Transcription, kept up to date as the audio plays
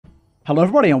Hello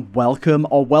everybody and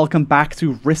welcome back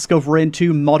to Risk of Rain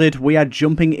 2 Modded. We are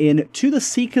jumping in to the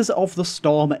Seekers of the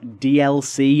Storm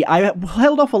DLC. I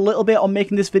held off a little bit on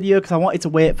making this video because I wanted to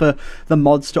wait for the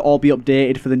mods to all be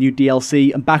updated for the new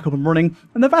DLC and back up and running.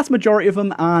 And the vast majority of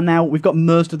them are now. We've got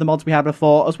most of the mods we had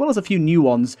before, as well as a few new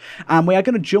ones. And we are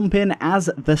going to jump in as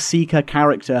the Seeker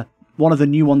character, one of the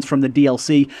new ones from the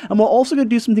DLC, and we're also going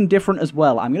to do something different as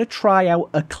well. I'm going to try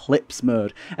out Eclipse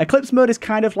mode. Eclipse mode is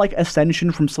kind of like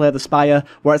Ascension from Slay the Spire,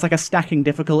 where it's like a stacking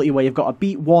difficulty where you've got to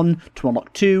beat 1 to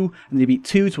unlock 2, and then you beat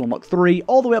 2 to unlock 3,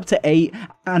 all the way up to 8,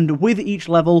 and with each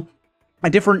level, a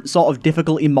different sort of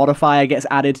difficulty modifier gets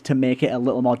added to make it a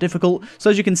little more difficult. So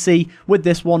as you can see, with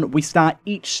this one, we start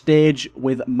each stage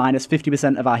with minus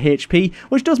 50% of our HP,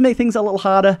 which does make things a little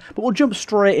harder, but we'll jump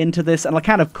straight into this, and I'll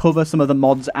kind of cover some of the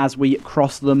mods as we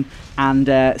cross them,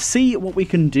 and see what we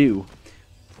can do.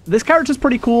 This character's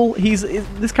pretty cool.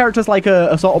 This character's like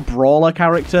a sort of brawler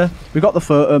character. We've got the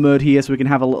photo mode here, so we can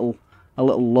have a little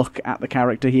look at the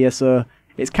character here, so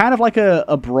it's kind of like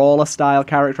a brawler-style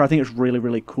character. I think it's really,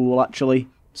 really cool, actually.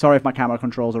 Sorry if my camera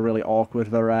controls are really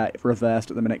awkward. They're reversed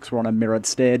at the minute because we're on a mirrored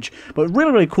stage. But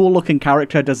really, really cool-looking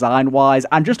character design-wise,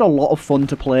 and just a lot of fun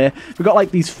to play. We've got,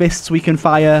 like, these fists we can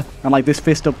fire, and, like, this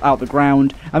fist up out the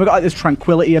ground. And we've got, like, this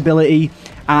tranquility ability.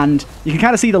 And you can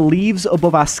kind of see the leaves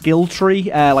above our skill tree,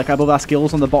 like above our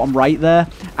skills on the bottom right there.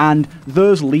 And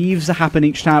those leaves happen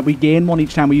each time. We gain one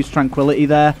each time we use tranquility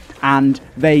there. And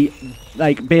they,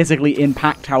 like, basically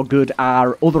impact how good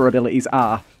our other abilities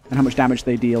are and how much damage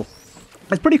they deal.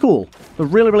 It's pretty cool. A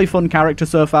really, really fun character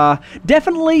so far.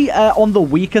 Definitely on the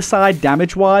weaker side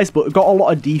damage-wise, but got a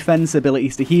lot of defense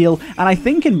abilities to heal. And I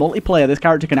think in multiplayer, this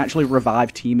character can actually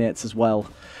revive teammates as well.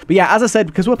 But yeah, as I said,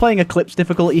 because we're playing Eclipse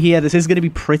difficulty here, this is going to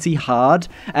be pretty hard.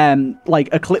 Like,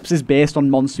 Eclipse is based on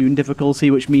Monsoon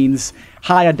difficulty, which means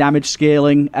higher damage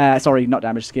scaling. Sorry, not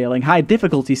damage scaling. Higher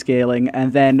difficulty scaling,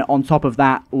 and then on top of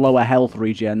that, lower health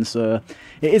regen. So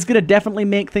it is going to definitely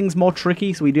make things more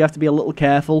tricky, so we do have to be a little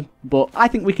careful. But I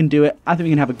think we can do it. I think we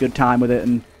can have a good time with it,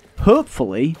 and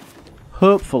hopefully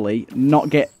not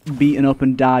get beaten up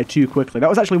and die too quickly. That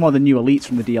was actually one of the new elites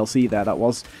from the DLC there. That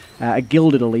was a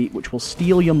gilded elite, which will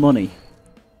steal your money.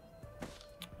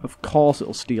 Of course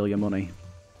it'll steal your money.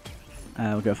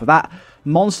 We'll go for that.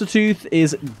 Monster Tooth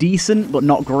is decent, but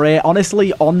not great.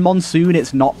 Honestly, on Monsoon,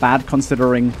 it's not bad,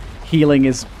 considering healing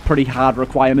is pretty hard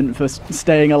requirement for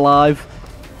staying alive,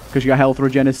 because your health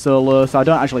regen is so low, so I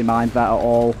don't actually mind that at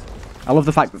all. I love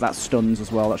the fact that that stuns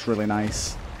as well. That's really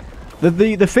nice.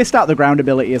 The fist out the ground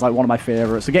ability is like one of my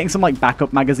favorites. So getting some like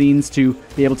backup magazines to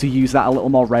be able to use that a little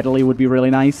more readily would be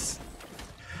really nice.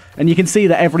 And you can see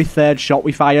that every third shot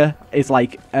we fire is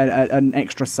like an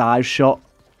extra size shot.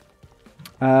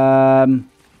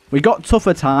 We got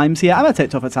Tougher Times here. I'm going to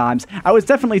take Tougher Times. I was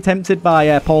definitely tempted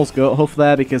by Paul's Goat Hoof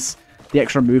there because the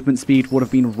extra movement speed would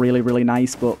have been really, really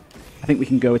nice, but I think we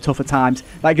can go with Tougher Times.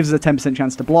 That gives us a 10%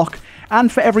 chance to block.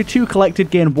 And for every 2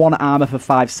 collected, gain 1 armor for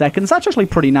 5 seconds. That's actually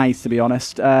pretty nice, to be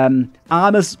honest.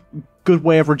 Armor's a good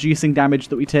way of reducing damage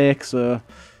that we take, so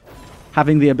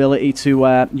having the ability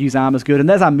to use armor's good. And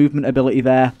there's our movement ability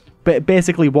there. But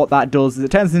basically what that does is it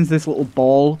turns into this little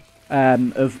ball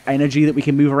of energy that we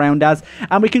can move around as.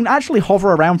 And we can actually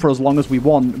hover around for as long as we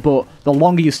want, but the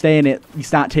longer you stay in it, you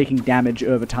start taking damage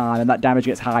over time, and that damage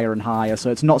gets higher and higher,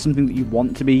 so it's not something that you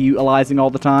want to be utilizing all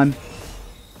the time.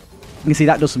 You can see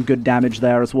that does some good damage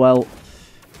there as well.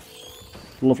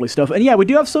 Lovely stuff. And yeah, we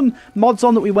do have some mods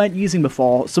on that we weren't using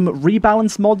before. Some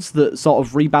rebalance mods that sort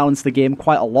of rebalance the game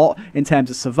quite a lot in terms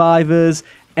of survivors,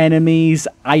 enemies,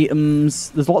 items.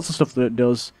 There's lots of stuff that it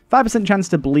does. 5% chance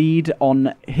to bleed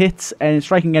on hits, and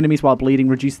striking enemies while bleeding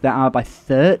reduces their armor by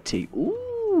 30.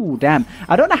 Ooh, damn.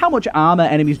 I don't know how much armor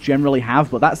enemies generally have,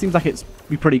 but that seems like it's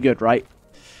be pretty good, right?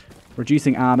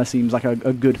 Reducing armor seems like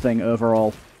a good thing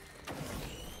overall.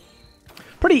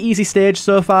 Pretty easy stage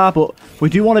so far, but we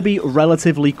do want to be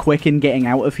relatively quick in getting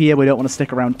out of here. We don't want to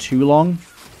stick around too long.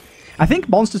 I think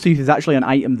Monster Tooth is actually an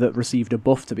item that received a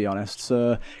buff, to be honest.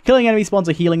 So, killing enemy spawns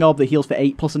a healing orb that heals for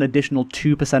 8 plus an additional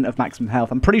 2% of maximum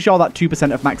health. I'm pretty sure that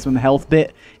 2% of maximum health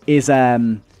bit is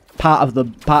part of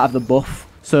the buff.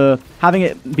 So, having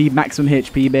it be maximum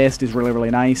HP based is really, really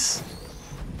nice.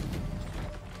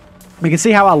 We can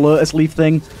see how our Lotus Leaf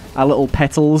thing, our little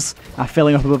petals, are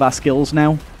filling up above our skills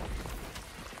now.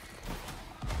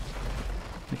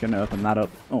 We can open that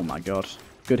up. Oh my god.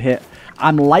 Good hit.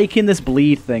 I'm liking this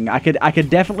bleed thing. I could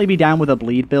definitely be down with a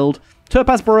bleed build.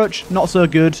 Topaz Brooch, not so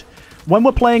good. When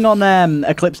we're playing on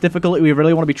Eclipse difficulty, we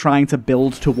really want to be trying to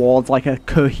build towards like a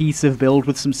cohesive build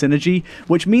with some synergy,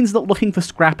 which means that looking for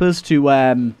scrappers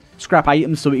to scrap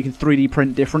items so we can 3D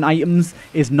print different items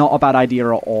is not a bad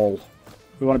idea at all.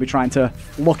 We want to be trying to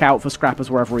look out for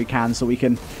scrappers wherever we can so we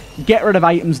can get rid of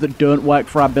items that don't work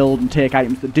for our build and take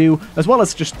items that do, as well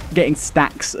as just getting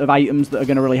stacks of items that are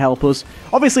going to really help us.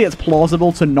 Obviously, it's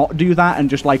plausible to not do that and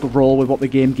just, like, roll with what the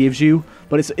game gives you,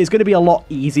 but it's going to be a lot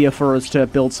easier for us to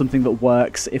build something that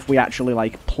works if we actually,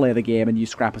 like, play the game and use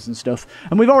scrappers and stuff.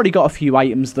 And we've already got a few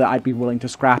items that I'd be willing to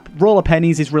scrap. Roll of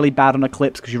pennies is really bad on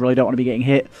Eclipse because you really don't want to be getting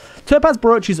hit. Topaz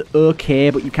brooch is okay,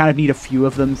 but you kind of need a few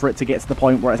of them for it to get to the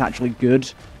point where it's actually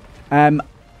good.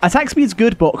 Attack speed's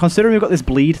good, but considering we've got this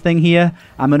bleed thing here,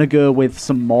 I'm going to go with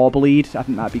some more bleed. I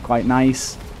think that'd be quite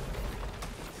nice.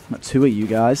 Got 2 of you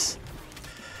guys.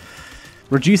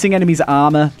 Reducing enemies'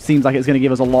 armor seems like it's going to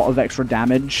give us a lot of extra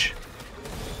damage.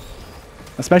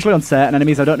 Especially on certain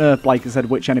enemies. I don't know, like I said,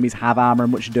 which enemies have armor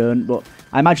and which don't, but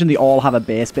I imagine they all have a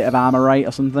base bit of armor, right,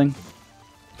 or something.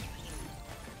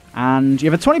 And you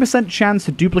have a 20% chance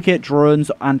to duplicate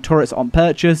drones and turrets on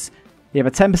purchase. You have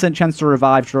a 10% chance to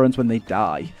revive drones when they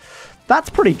die. That's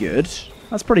pretty good.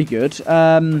 That's pretty good.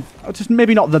 Just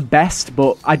maybe not the best,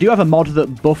 but I do have a mod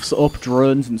that buffs up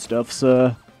drones and stuff,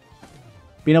 so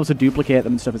being able to duplicate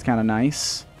them and stuff is kind of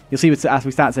nice. You'll see as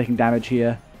we start taking damage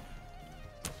here.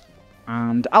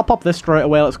 And I'll pop this straight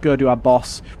away. Let's go do our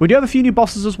boss. We do have a few new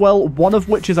bosses as well, one of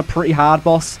which is a pretty hard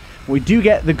boss. We do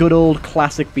get the good old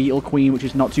classic Beetle Queen, which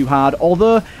is not too hard.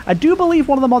 Although, I do believe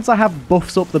one of the mods I have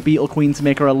buffs up the Beetle Queen to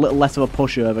make her a little less of a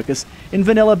pushover. Because in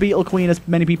vanilla, Beetle Queen, as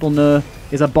many people know,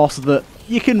 is a boss that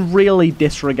you can really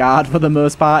disregard for the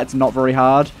most part. It's not very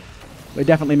hard. But it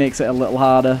definitely makes it a little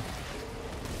harder.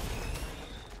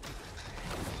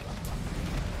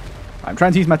 I'm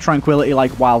trying to use my Tranquility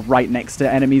like while right next to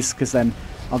enemies, because then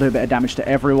I'll do a bit of damage to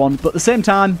everyone. But at the same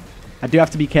time, I do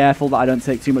have to be careful that I don't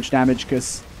take too much damage,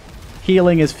 because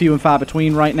healing is few and far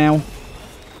between right now.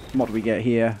 What do we get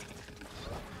here?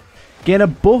 Gain a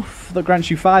buff that grants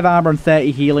you 5 armor and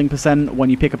 30 healing % when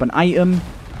you pick up an item.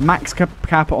 Max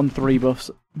cap on 3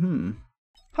 buffs.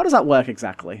 How does that work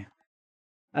exactly?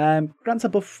 Grants a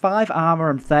buff 5 armor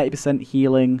and 30%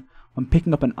 healing when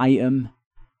picking up an item.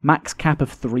 Max cap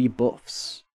of 3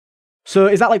 buffs. So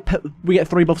is that like we get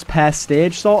 3 buffs per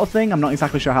stage sort of thing? I'm not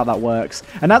exactly sure how that works.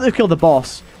 And now that we've killed the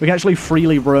boss, we can actually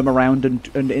freely roam around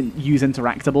and use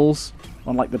interactables,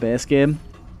 unlike the base game.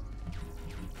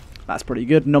 That's pretty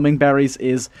good. Numbing berries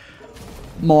is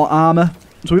more armor.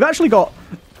 So we've actually got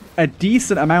a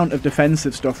decent amount of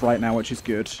defensive stuff right now, which is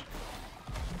good.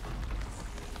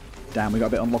 Damn, we got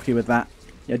a bit unlucky with that.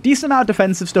 Yeah, decent amount of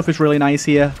defensive stuff is really nice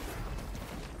here.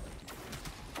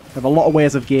 We have a lot of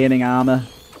ways of gaining armor.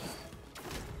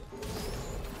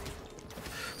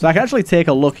 So I can actually take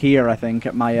a look here, I think,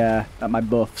 at my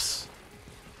buffs.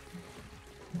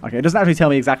 Okay, it doesn't actually tell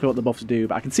me exactly what the buffs do,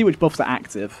 but I can see which buffs are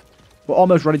active. We're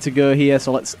almost ready to go here,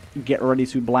 so let's get ready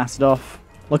to blast off.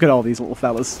 Look at all these little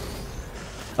fellas.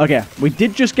 Okay, we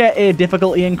did just get a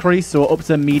difficulty increase, so we're up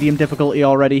to medium difficulty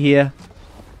already here.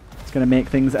 It's going to make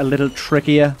things a little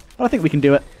trickier, but I think we can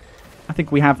do it. I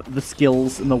think we have the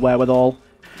skills and the wherewithal.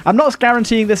 I'm not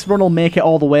guaranteeing this run will make it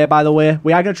all the way, by the way.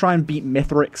 We are going to try and beat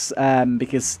Mithrix,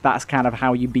 because that's kind of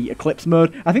how you beat Eclipse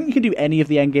mode. I think you can do any of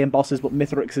the endgame bosses, but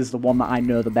Mithrix is the one that I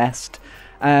know the best.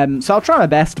 So I'll try my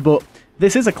best, but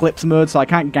this is Eclipse mode, so I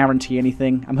can't guarantee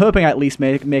anything. I'm hoping I at least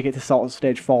make it to sort of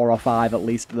stage 4 or 5 at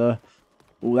least, though.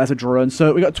 Ooh, there's a drone.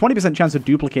 So we got 20% chance to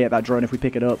duplicate that drone if we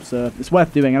pick it up, so it's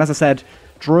worth doing. And as I said,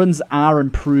 drones are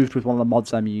improved with one of the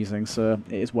mods I'm using, so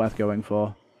it is worth going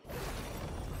for.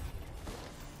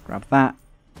 Grab that.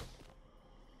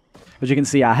 As you can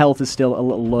see, our health is still a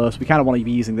little low, so we kind of want to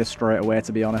be using this straight away,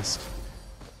 to be honest.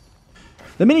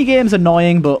 The minigame's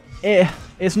annoying, but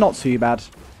it's not too bad.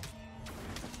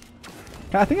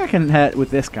 I think I can hit with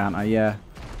this, can't I? Yeah.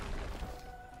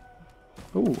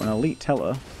 Ooh, an elite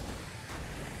teller.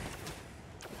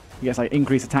 He gets like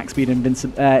increased attack speed and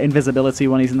invisibility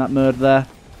when he's in that mode there.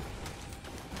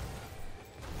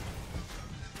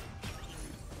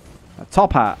 A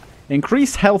top hat.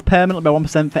 Increased health permanently by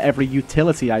 1% for every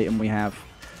utility item we have.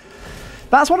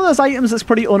 That's one of those items that's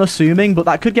pretty unassuming, but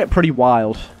that could get pretty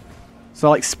wild. So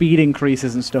like speed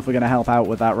increases and stuff are going to help out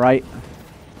with that, right?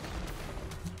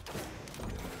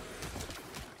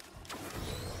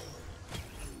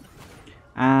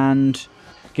 And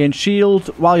gain shield.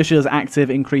 While your shield is active,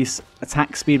 increase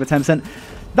attack speed by 10%.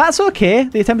 That's okay.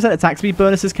 The 10% attack speed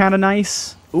bonus is kind of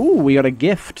nice. Ooh, we got a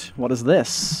gift. What is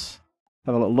this?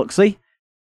 Have a little look-see.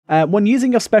 When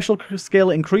using your special skill,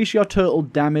 increase your total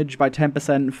damage by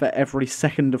 10% for every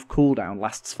second of cooldown.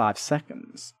 Lasts 5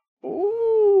 seconds.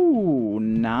 Ooh,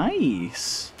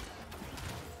 nice.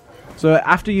 So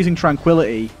after using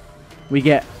Tranquility, we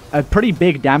get a pretty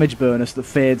big damage bonus that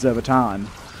fades over time.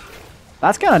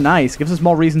 That's kind of nice. Gives us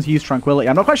more reason to use Tranquility.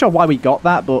 I'm not quite sure why we got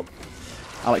that, but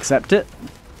I'll accept it.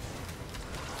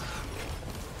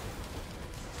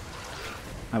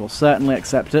 I will certainly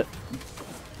accept it.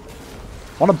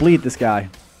 I want to bleed this guy.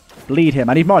 Bleed him.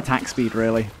 I need more attack speed,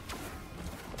 really.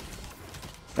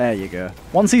 There you go.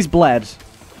 Once he's bled,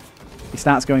 he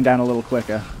starts going down a little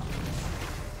quicker.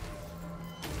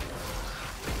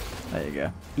 There you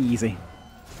go. Easy.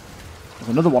 There's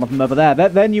another one of them over there.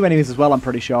 They're new enemies as well, I'm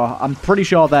pretty sure. I'm pretty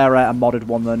sure they're a modded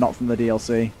one, though, not from the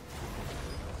DLC.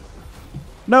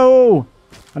 No!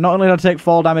 And not only did I take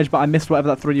fall damage, but I missed whatever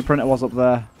that 3D printer was up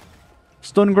there.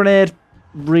 Stun grenade,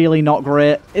 really not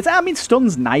great. I mean,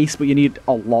 stun's nice, but you need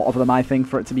a lot of them, I think,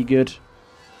 for it to be good.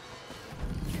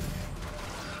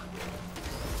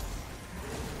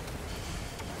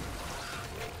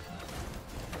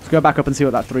 Let's go back up and see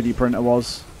what that 3D printer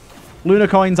was. Lunar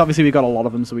coins, obviously we got a lot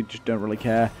of them, so we just don't really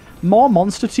care. More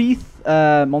monster teeth.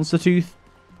 Monster tooth.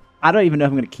 I don't even know if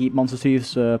I'm going to keep monster tooth,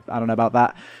 so I don't know about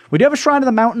that. We do have a Shrine of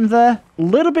the Mountain there. A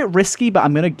little bit risky, but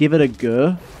I'm going to give it a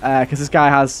go. Because this guy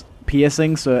has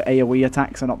piercing, so AoE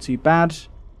attacks are not too bad.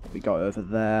 What we got over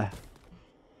there?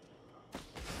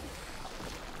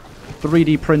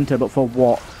 3D printer, but for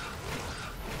what?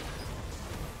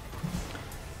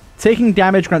 Taking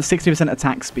damage grants 60%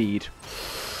 attack speed.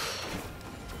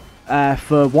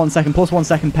 For 1 second, plus 1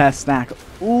 second per stack.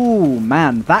 Ooh,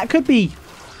 man. That could be...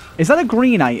 Is that a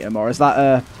green item, or is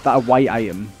that a white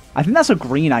item? I think that's a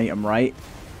green item, right?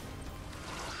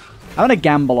 I'm going to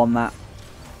gamble on that.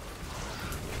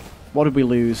 What did we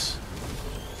lose?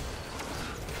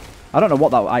 I don't know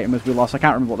what that item is we lost. I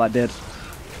can't remember what that did.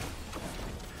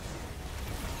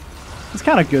 It's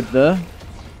kind of good, though.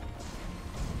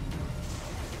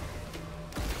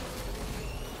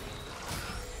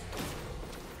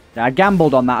 Yeah, I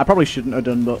gambled on that. I probably shouldn't have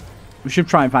done, but we should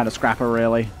try and find a scrapper,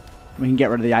 really. We can get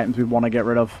rid of the items we want to get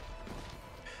rid of.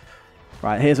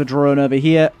 Right, here's a drone over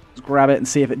here. Let's grab it and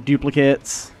see if it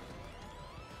duplicates.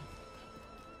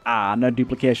 Ah, no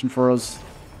duplication for us.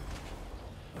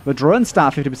 The drones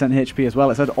start 50% HP as well.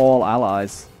 It said all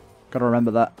allies. Gotta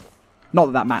remember that. Not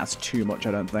that that matters too much,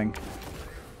 I don't think.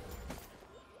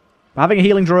 But having a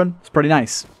healing drone, it's pretty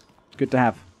nice. It's good to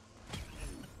have.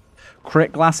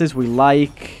 Crit glasses we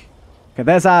like. Okay,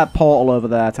 there's our portal over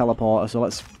there, teleporter, so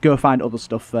let's go find other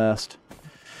stuff first.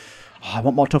 Oh, I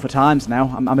want more tougher times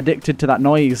now. I'm addicted to that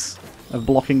noise of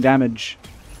blocking damage.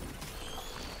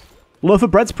 Loaf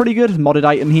of bread's pretty good, modded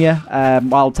item here.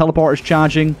 While teleporter's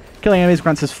charging, killing enemies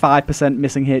grants us 5%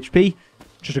 missing HP.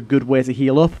 Just a good way to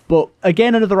heal up. But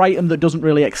again, another item that doesn't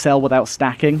really excel without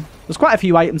stacking. There's quite a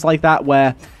few items like that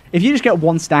where if you just get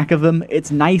one stack of them,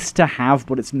 it's nice to have,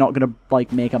 but it's not going to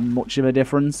like make much of a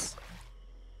difference.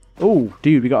 Oh,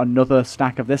 dude, we got another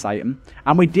stack of this item.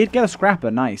 And we did get a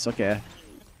scrapper. Nice, okay.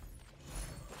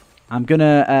 I'm going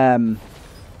to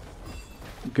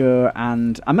go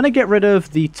and... I'm going to get rid of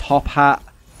the top hat.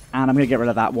 And I'm going to get rid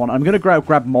of that one. I'm going to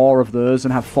grab more of those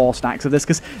and have 4 stacks of this.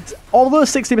 Because although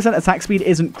 60% attack speed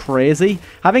isn't crazy,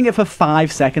 having it for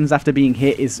 5 seconds after being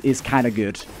hit is kind of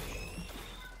good.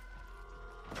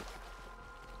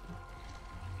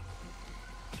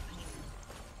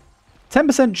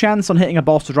 %10 chance on hitting a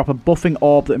boss to drop a buffing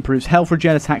orb that improves health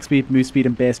regen, attack speed, move speed,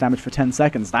 and base damage for 10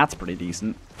 seconds. That's pretty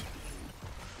decent.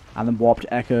 And then Warped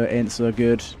Echo ain't so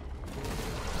good.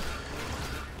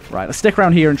 Right, let's stick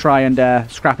around here and try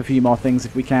and scrap a few more things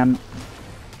if we can.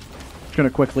 Just going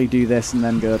to quickly do this and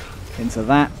then go into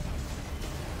that.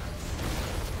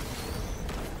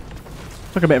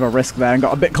 Took a bit of a risk there and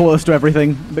got a bit close to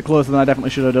everything. A bit closer than I definitely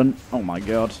should have done. Oh my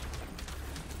god.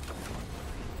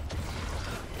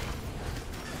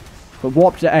 But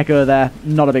Warped Echo there,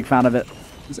 not a big fan of it.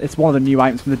 It's one of the new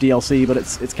items from the DLC, but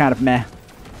it's kind of meh.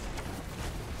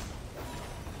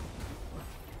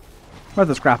 Where'd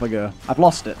the scrapper go? I've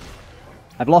lost it.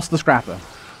 I've lost the scrapper.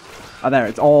 Oh, there,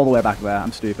 it's all the way back there.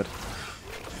 I'm stupid.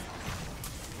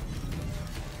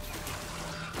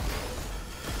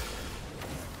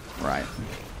 Right.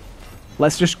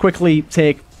 Let's just quickly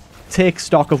take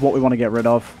stock of what we want to get rid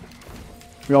of.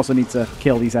 We also need to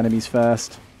kill these enemies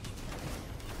first.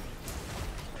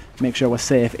 Make sure we're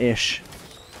safe-ish.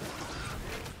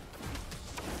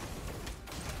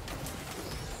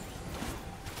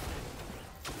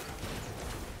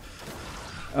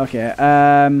 Okay,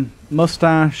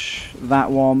 mustache, that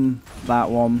one, that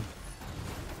one.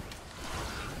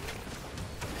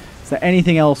 Is there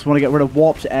anything else? We want to get rid of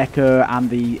Warped Echo and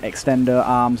the extender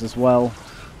arms as well.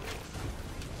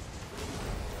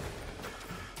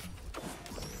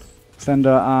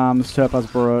 Extender arms, Topaz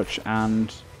Brooch,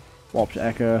 and Warped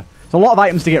Echo. It's a lot of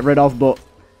items to get rid of, but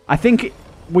I think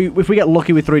if we get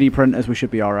lucky with 3D printers, we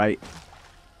should be alright.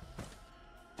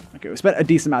 Okay, we spent a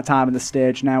decent amount of time in this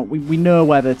stage now. We know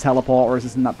where the teleporter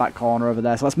is in that back corner over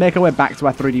there. So let's make our way back to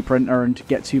our 3D printer and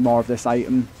get 2 more of this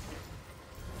item.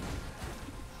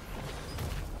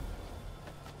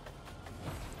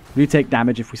 We do take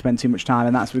damage if we spend too much time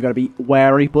in that, so we've got to be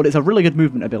wary. But it's a really good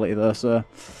movement ability though, so...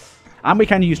 And we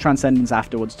can use Transcendence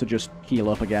afterwards to just heal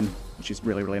up again, which is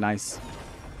really, really nice.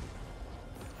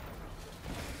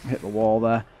 Hit the wall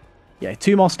there. Yeah,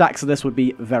 2 more stacks of this would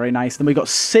be very nice. Then we've got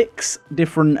 6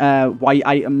 different white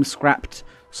items scrapped.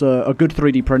 So a good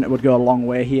 3D printer would go a long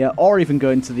way here. Or even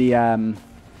go into the,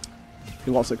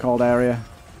 what's it called area.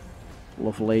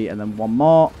 Lovely. And then 1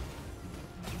 more.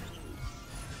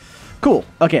 Cool.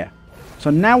 Okay. So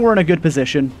now we're in a good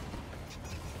position.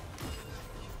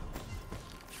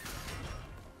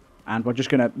 And we're just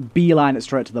going to beeline it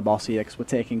straight to the boss here because we're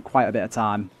taking quite a bit of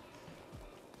time.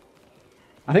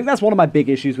 I think that's one of my big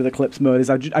issues with Eclipse mode, is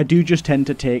I do just tend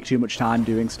to take too much time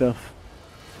doing stuff.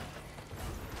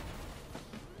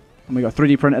 And we got a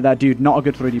 3D printer there. Dude, not a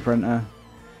good 3D printer.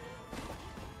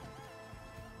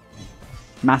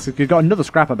 Massive. We've got another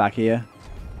scrapper back here.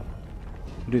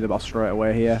 We'll do the boss straight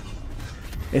away here.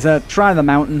 It's a Try the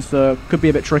Mountain, so could be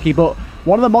a bit tricky, but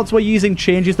one of the mods we're using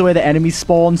changes the way the enemies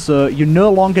spawn, so you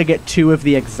no longer get 2 of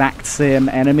the exact same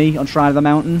enemy on Try the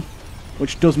Mountain,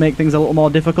 which does make things a little more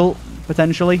difficult,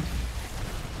 potentially. I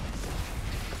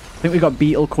think we got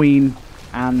Beetle Queen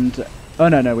and... Oh,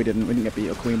 no, we didn't. We didn't get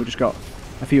Beetle Queen. We just got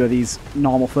a few of these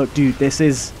normal folk. Dude, this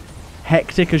is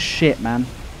hectic as shit, man.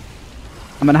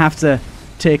 I'm going to have to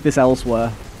take this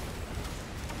elsewhere.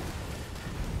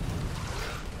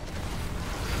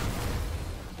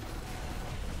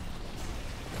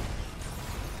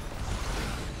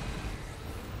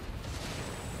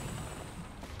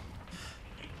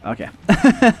 Okay.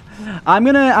 I'm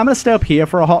gonna stay up here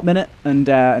for a hot minute and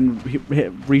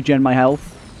regen my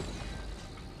health.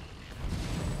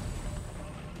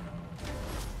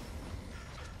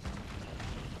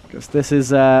 Because this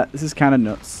is kind of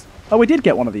nuts. Oh, we did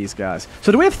get one of these guys.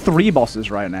 So do we have 3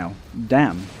 bosses right now?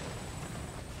 Damn.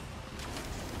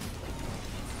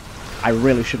 I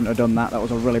really shouldn't have done that. That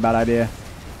was a really bad idea.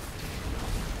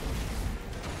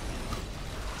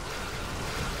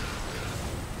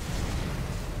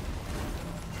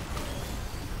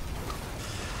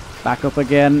 Back up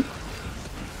again.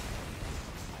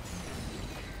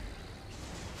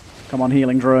 Come on,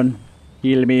 healing drone.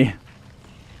 Heal me.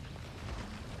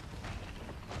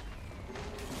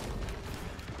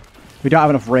 We don't have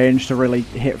enough range to really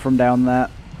hit from down there.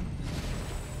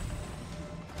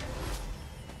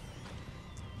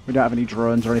 We don't have any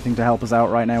drones or anything to help us out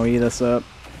right now either, so...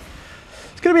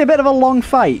 It's going to be a bit of a long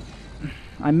fight.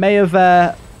 I may have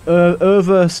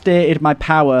overstated my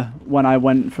power when I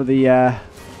went for the...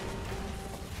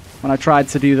 when I tried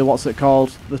to do the, what's it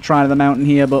called, the Shrine of the Mountain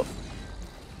here, but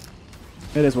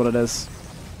it is what it is.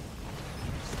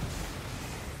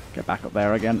 Get back up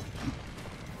there again.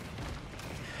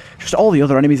 Just all the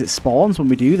other enemies it spawns when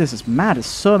we do this is mad. There's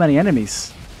so many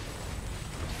enemies.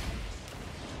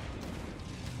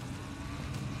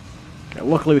 Okay,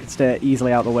 luckily we can stay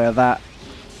easily out of the way of that.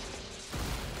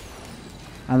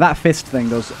 And that fist thing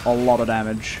does a lot of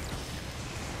damage.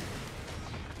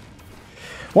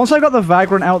 Once I got the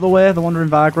Vagrant out of the way, the Wandering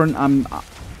Vagrant, I'm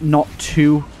not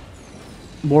too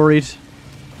worried.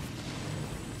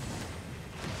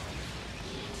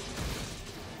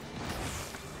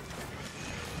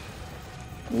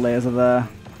 Laser there.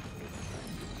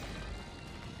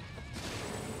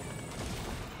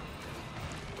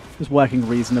 Just working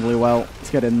reasonably well. Let's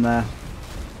get in there.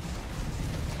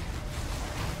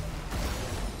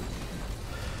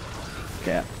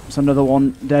 Okay. There's another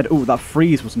one dead. Ooh, that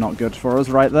freeze was not good for us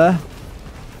right there.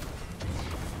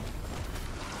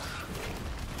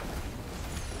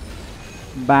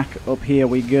 Back up here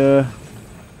we go.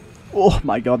 Oh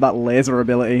my god, that laser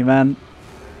ability, man.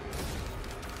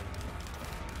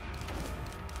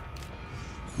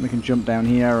 We can jump down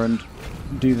here and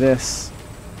do this.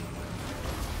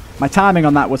 My timing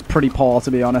on that was pretty poor, to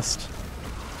be honest.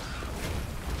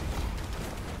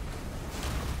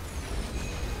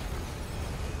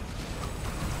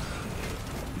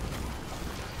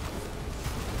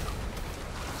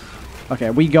 Okay,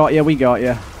 we got you, we got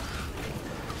you.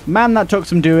 Man, that took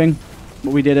some doing,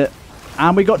 but we did it.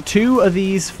 And we got 2 of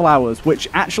these flowers, which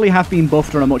actually have been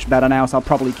buffed and are much better now, so I'll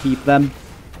probably keep them.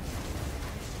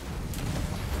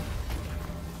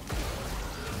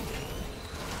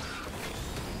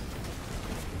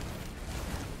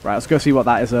 Right, let's go see what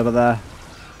that is over there.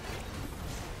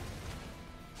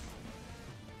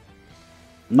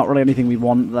 Not really anything we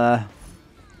want there.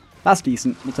 That's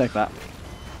decent, we'll take that.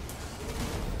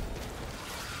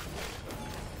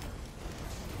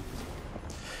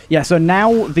 Yeah, so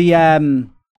now the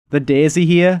daisy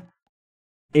here,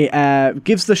 it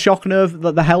gives the shock nerve,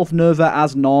 the health nerver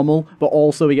as normal, but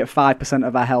also we get 5%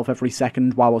 of our health every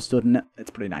second while we're stood in it. It's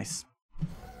pretty nice.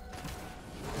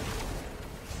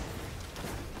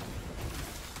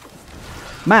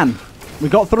 Man, we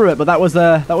got through it, but that was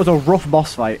a rough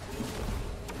boss fight.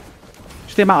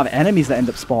 Just the amount of enemies that end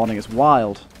up spawning is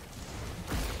wild.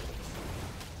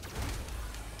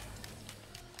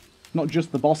 Not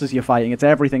just the bosses you're fighting, it's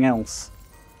everything else.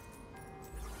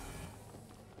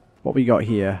 What we got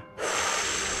here?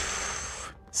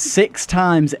 6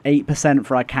 times 8%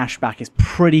 for our cashback is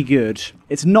pretty good.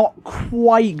 It's not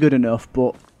quite good enough,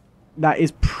 but that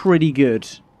is pretty good.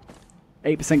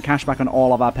 8% cashback on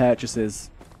all of our purchases.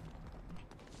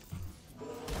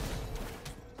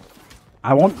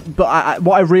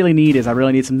 What I really need is, I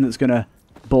really need something that's going to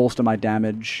bolster my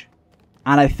damage.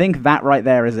 And I think that right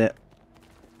there is it.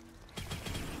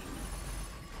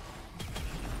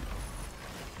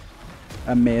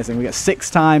 Amazing. We get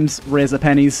 6 times Razor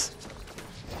Pennies.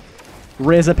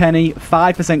 Razor Penny,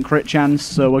 5% crit chance,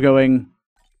 so we're going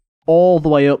all the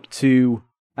way up to,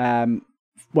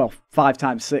 well, 5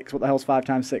 times 6. What the hell's 5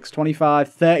 times 6?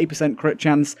 25, 30% crit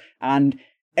chance, and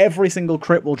every single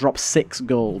crit will drop 6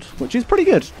 gold, which is pretty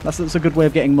good. That's a good way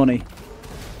of getting money.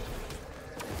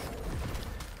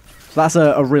 So that's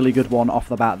a really good one off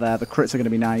the bat there. The crits are going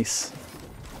to be nice.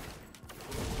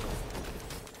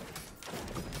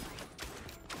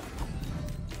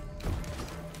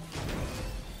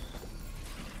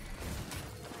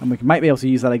 And we might be able to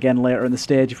use that again later in the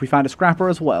stage if we find a scrapper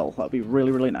as well. That would be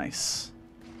really, really nice.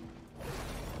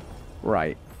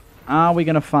 Right. Are we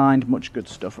going to find much good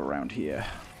stuff around here?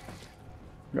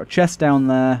 We've got a chest down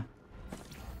there.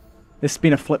 This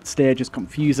being a flipped stage is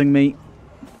confusing me.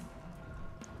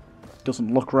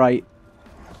 Doesn't look right.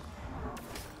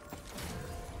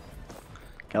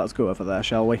 Okay, let's go over there,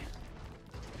 shall we?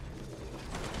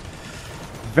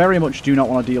 Very much do not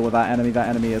want to deal with that enemy. That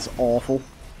enemy is awful.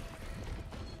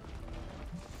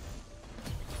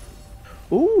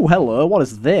 Ooh, hello, what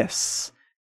is this?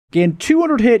 Gain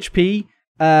 200 HP,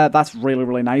 that's really,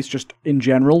 really nice, just in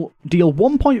general. Deal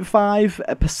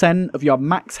 1.5% of your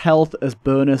max health as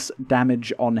bonus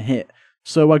damage on hit.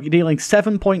 So we're dealing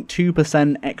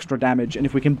 7.2% extra damage, and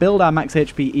if we can build our max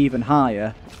HP even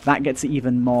higher, that gets it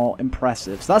even more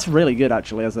impressive. So that's really good,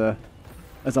 actually, as a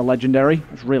legendary.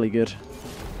 It's really good.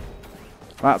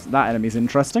 That enemy's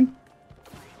interesting.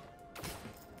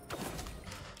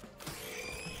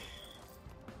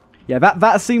 Yeah,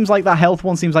 that seems like that health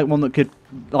one seems like one that could,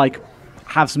 like,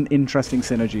 have some interesting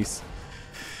synergies.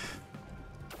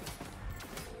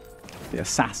 The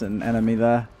assassin enemy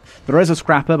there. There is a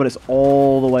scrapper, but it's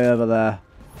all the way over there.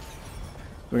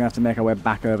 We're going to have to make our way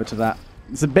back over to that.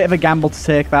 It's a bit of a gamble to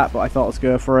take that, but I thought let's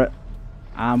go for it.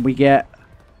 And we get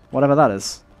whatever that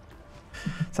is.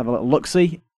 Let's have a little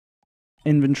look-see.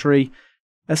 Inventory.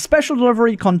 A special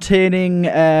delivery containing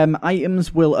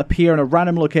items will appear in a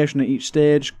random location at each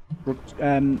stage.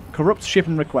 Corrupt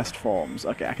shipping request forms.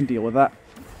 Okay, I can deal with that.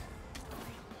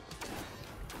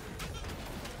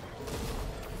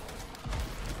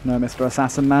 No, Mr.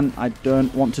 Assassin Man, I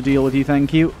don't want to deal with you,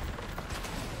 thank you.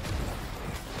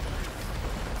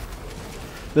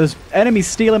 There's enemies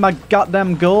stealing my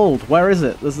goddamn gold. Where is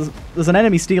it? There's an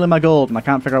enemy stealing my gold, and I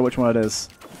can't figure out which one it is.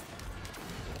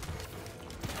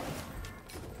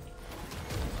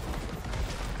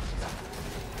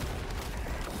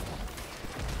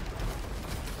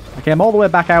 Okay, I'm all the way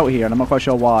back out here, and I'm not quite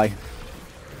sure why.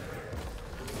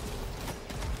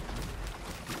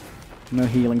 No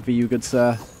healing for you, good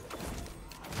sir.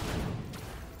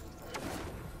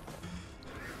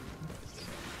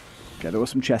 Okay, there were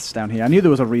some chests down here. I knew there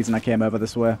was a reason I came over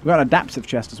this way. We've got an adaptive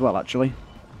chest as well, actually.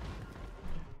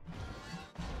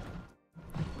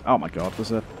 Oh my god,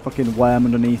 there's a fucking worm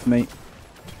underneath me.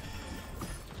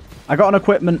 I got an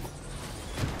equipment.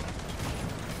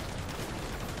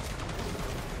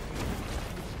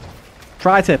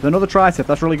 Tri-tip, another tri-tip.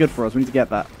 That's really good for us. We need to get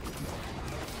that.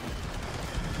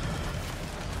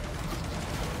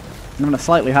 I'm having a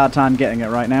slightly hard time getting it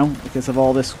right now because of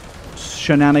all this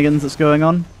shenanigans that's going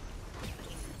on.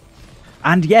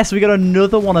 And yes, we got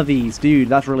another one of these. Dude,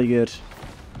 that's really good.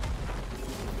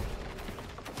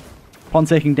 Upon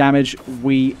taking damage,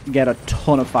 we get a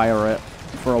ton of fire rate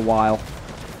for a while.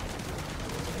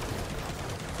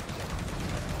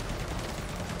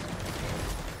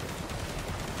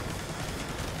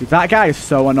 Dude, that guy is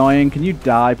so annoying. Can you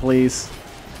die, please?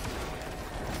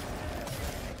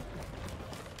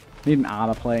 Need an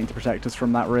armor plating to protect us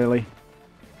from that, really.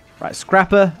 Right,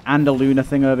 scrapper and a lunar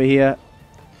thing over here.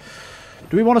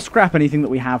 Do we want to scrap anything that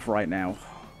we have right now?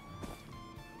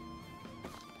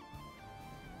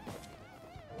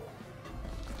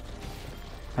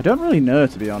 I don't really know,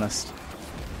 to be honest.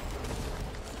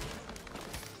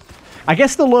 I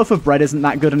guess the loaf of bread isn't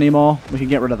that good anymore. We can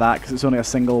get rid of that because it's only a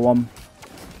single one.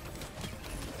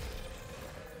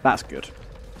 That's good.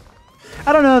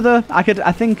 I don't know though. I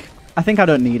think I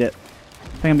don't need it.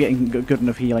 I think I'm getting good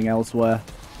enough healing elsewhere.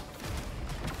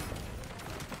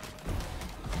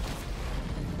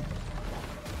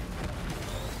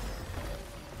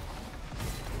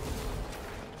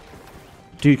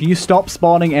 Dude, can you stop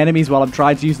spawning enemies while I'm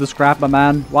trying to use the scrapper,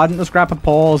 man? Why didn't the scrapper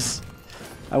pause?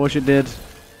 I wish it did.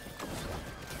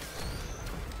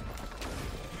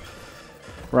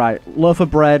 Right, loaf of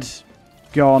bread,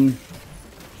 gone.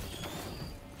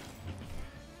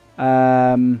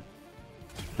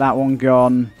 That one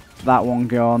gone. That one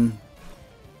gone.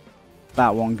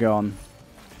 That one gone.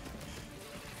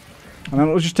 And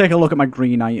then let's just take a look at my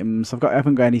green items. I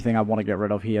haven't got anything I want to get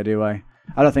rid of here, do I?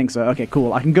 I don't think so. Okay,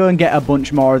 cool. I can go and get a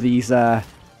bunch more of these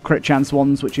crit chance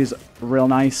ones, which is real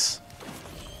nice.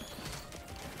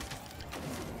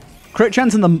 Crit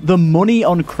chance and the money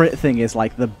on crit thing is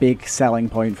like the big selling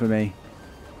point for me.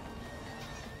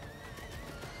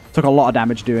 Took a lot of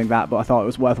damage doing that, but I thought it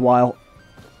was worthwhile.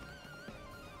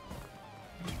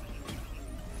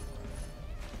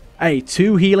 Hey,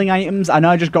 2 healing items. I know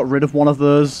I just got rid of one of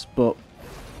those, but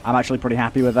I'm actually pretty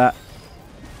happy with that.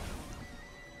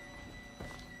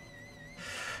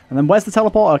 And then where's the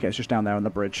teleport? Okay, it's just down there on the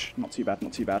bridge. Not too bad,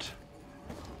 not too bad.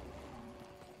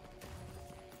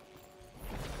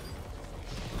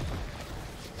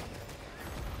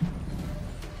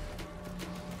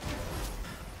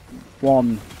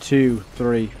 One, 2,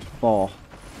 3, 4.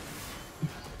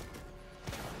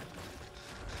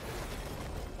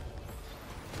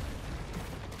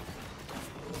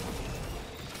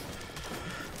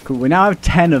 Cool, we now have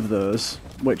 10 of those,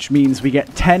 which means we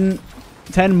get 10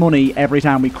 money every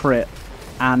time we crit,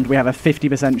 and we have a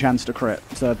 50% chance to crit.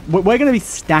 So we're going to be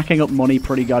stacking up money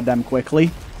pretty goddamn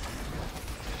quickly.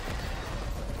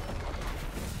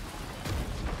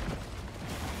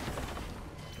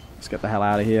 Let's get the hell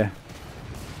out of here.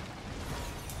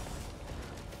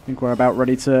 I think we're about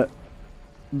ready to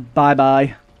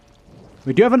bye-bye.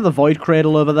 We do have another void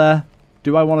cradle over there.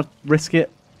 Do I want to risk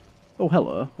it? Oh,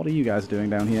 hello. What are you guys doing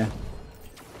down here?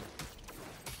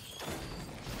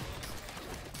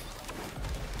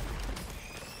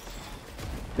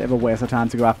 Bit of a waste of time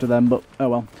to go after them, but oh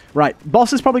well. Right,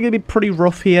 boss is probably going to be pretty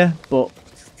rough here, but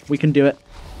we can do it.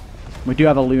 We do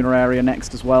have a lunar area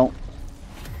next as well.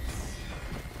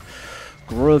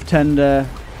 Grove Tender.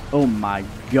 Oh my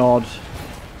god.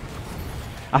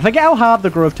 I forget how hard the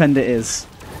Grove Tender is.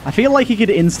 I feel like he could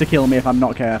insta-kill me if I'm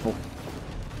not careful.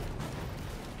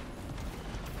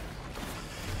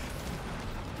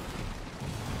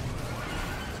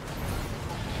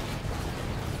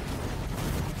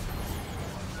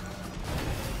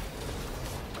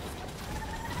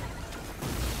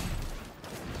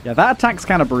 Yeah, that attack's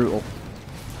kind of brutal.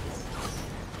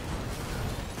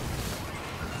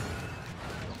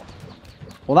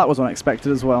 Well, that was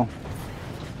unexpected as well.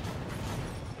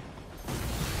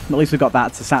 At least we got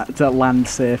that to land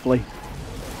safely.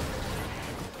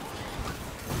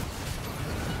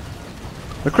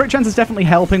 The crit chance is definitely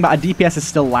helping, but our DPS is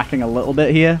still lacking a little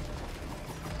bit here.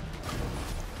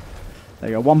 There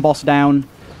you go, one boss down.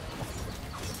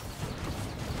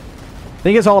 I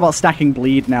think it's all about stacking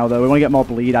bleed now, though. We want to get more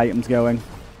bleed items going.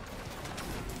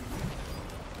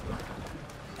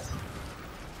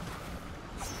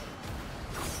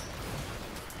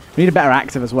 We need a better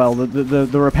active as well.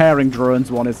 The repairing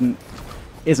drones one isn't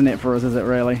it for us, is it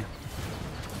really?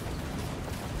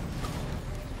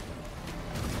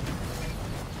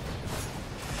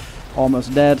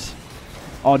 Almost dead.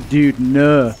 Oh, dude,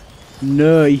 no.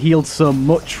 No, he healed so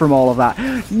much from all of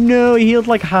that. No, he healed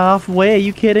like halfway. Are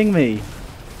you kidding me?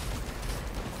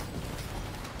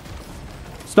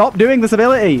 Stop doing this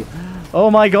ability. Oh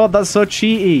my god, that's so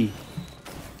cheaty.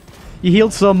 You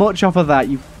healed so much off of that,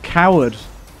 you coward.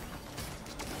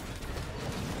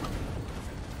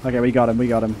 Okay, we got him, we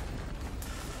got him.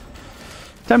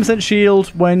 10% shield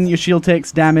when your shield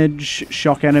takes damage.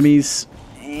 Shock enemies.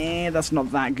 That's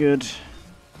not that good.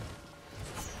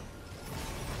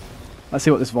 Let's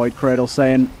see what this Void Cradle's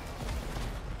saying.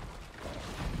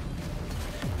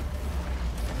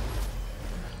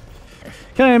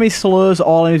 Kill enemy slows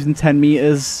all enemies in 10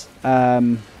 meters.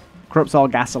 Corrupts all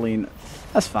gasoline.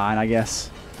 That's fine, I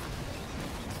guess.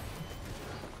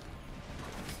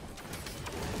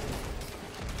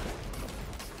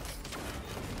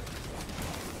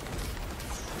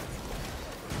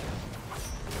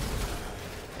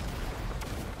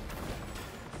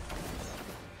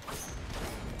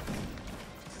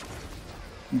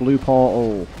 Blue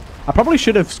portal. I probably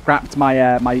should have scrapped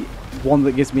my my one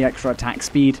that gives me extra attack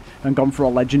speed and gone for a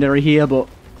legendary here, but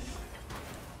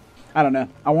I don't know.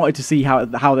 I wanted to see how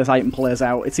this item plays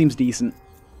out. It seems decent.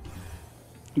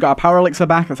 Got our power elixir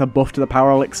back. That's a buff to the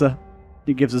power elixir.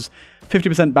 It gives us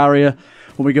 50% barrier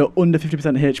when we go under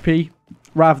 50% HP,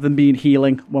 rather than being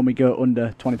healing when we go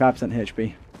under 25%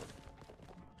 HP.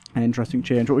 An interesting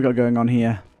change. What we got going on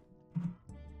here?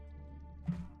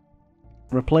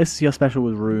 Replaces your special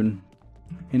with rune.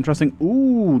 Interesting.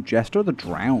 Ooh, Jester of the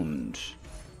Drowned.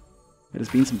 It has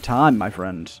been some time, my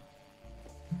friend.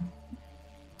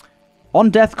 On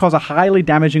death, cause a highly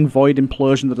damaging void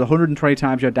implosion that 120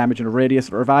 times your damage in a radius.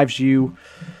 It revives you,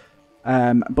 but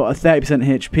a 30%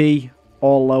 HP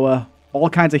or lower. All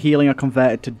kinds of healing are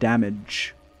converted to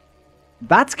damage.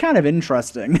 That's kind of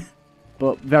interesting,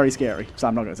 but very scary, so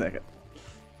I'm not going to take it.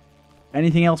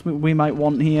 Anything else we might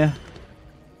want here?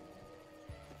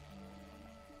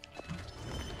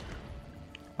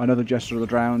 Another Jester of the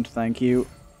Drowned, thank you.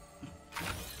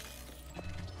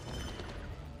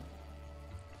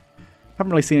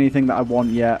 Haven't really seen anything that I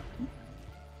want yet.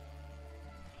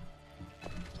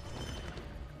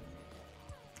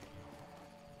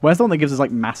 Where's the one that gives us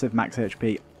like massive max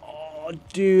HP? Oh,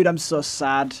 dude, I'm so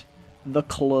sad. The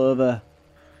clover.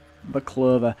 The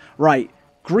clover. Right,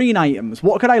 green items.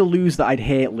 What could I lose that I'd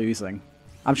hate losing?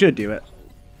 I'm sure to do it.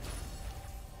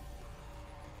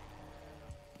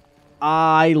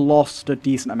 I lost a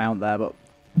decent amount there, but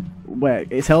wait,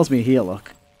 it tells me here,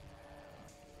 look.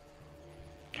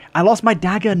 I lost my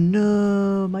dagger.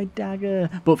 No, my dagger.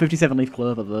 But 57 leaf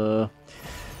clover, though.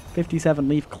 57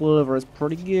 leaf clover is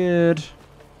pretty good.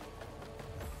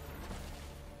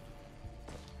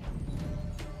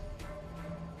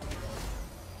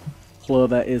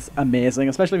 Clover is amazing,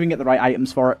 especially if we can get the right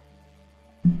items for it.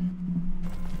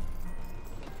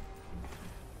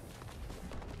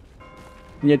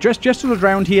 Yeah, just to the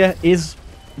ground here is...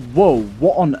 Whoa,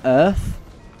 what on earth?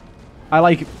 I,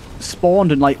 like,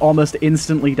 spawned and, like, almost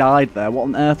instantly died there. What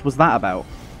on earth was that about?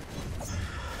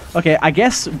 Okay, I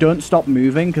guess don't stop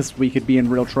moving, because we could be in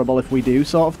real trouble if we do,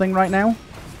 sort of thing, right now.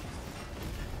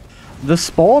 The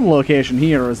spawn location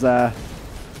here is,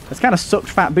 it's kind of sucked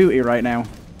fat booty right now.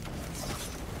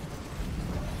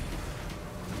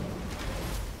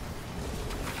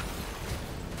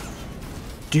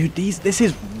 Dude, this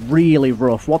is really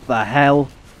rough. What the hell?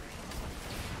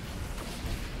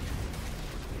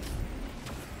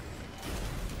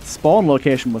 Spawn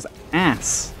location was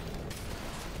ass.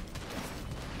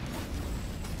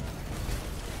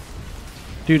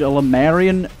 Dude, a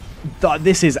Lemurian...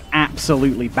 This is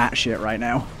absolutely batshit right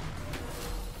now.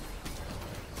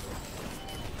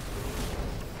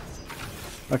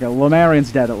 Okay,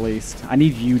 Lemurian's dead at least. I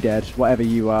need you dead, whatever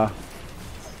you are.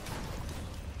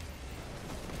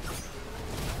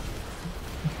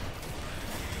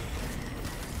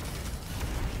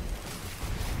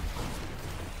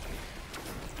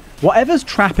 Whatever's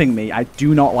trapping me, I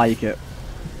do not like it.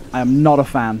 I am not a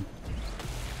fan.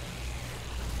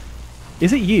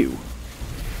 Is it you?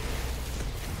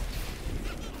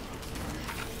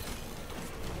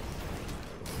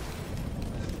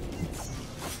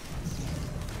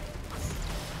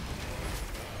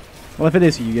 Well, if it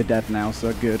is you, you're dead now,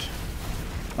 so good.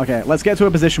 Okay, let's get to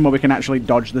a position where we can actually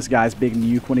dodge this guy's big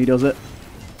nuke when he does it.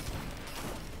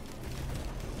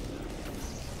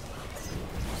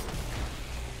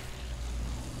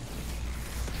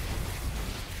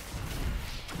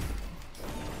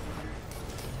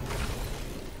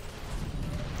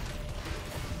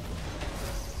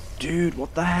 Dude,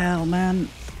 what the hell, man?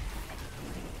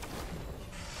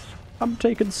 I'm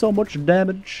taking so much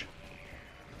damage.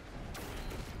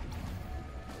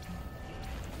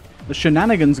 The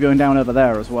shenanigans going down over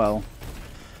there as well,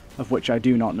 of which I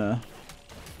do not know.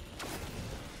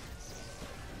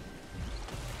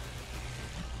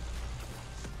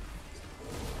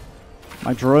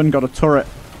 My drone got a turret.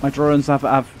 My drones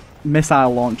have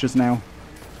missile launchers now.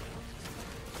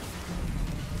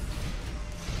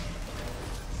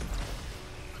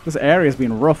 This area's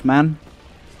been rough, man.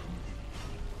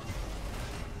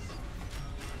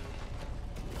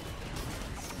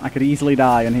 I could easily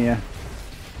die in here.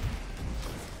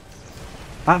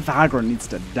 That Vagrant needs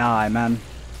to die, man.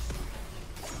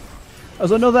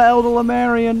 There's another Elder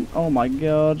Lemurian. Oh my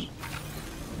god.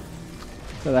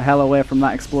 Get the hell away from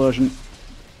that explosion.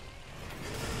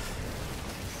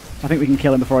 I think we can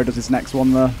kill him before he does his next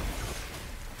one, though.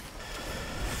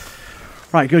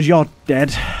 Right, good, you're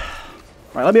dead.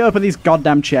 Right, let me open these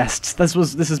goddamn chests. This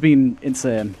has been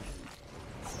insane.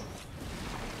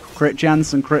 Crit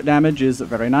chance and crit damage is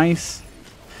very nice.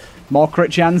 More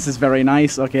crit chance is very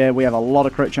nice. Okay, we have a lot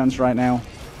of crit chance right now.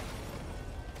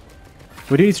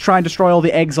 We do need to try and destroy all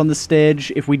the eggs on the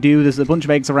stage. If we do, there's a bunch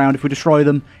of eggs around. If we destroy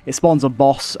them, it spawns a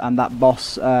boss, and that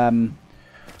boss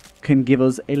can give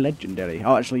us a legendary.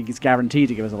 Oh, actually, it's guaranteed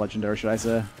to give us a legendary, should I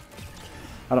say.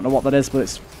 I don't know what that is,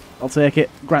 but I'll take it.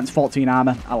 Grants 14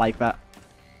 armor. I like that.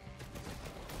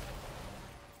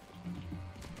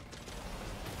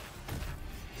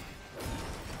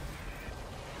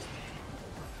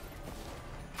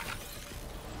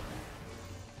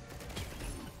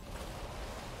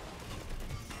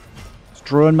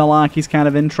 Drone malarkey's kind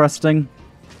of interesting.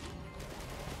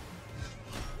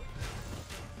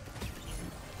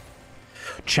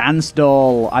 Chance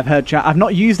Doll. I've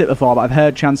not used it before, but I've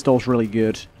heard Chance Doll's really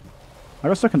good. I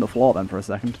got stuck in the floor then for a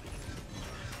second.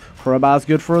 Crowbar's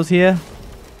good for us here.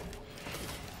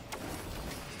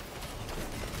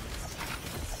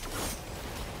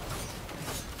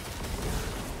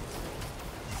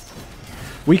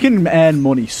 We can earn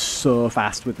money so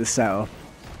fast with this setup.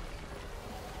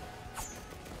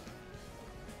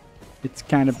 It's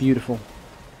kind of beautiful.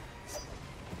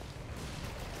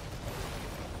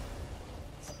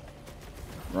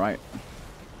 Right.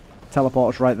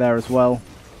 Teleport's right there as well.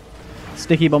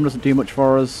 Sticky Bomb doesn't do much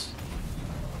for us.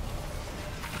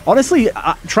 Honestly,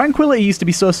 Tranquility used to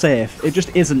be so safe. It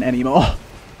just isn't anymore.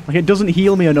 Like, it doesn't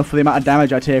heal me enough for the amount of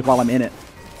damage I take while I'm in it.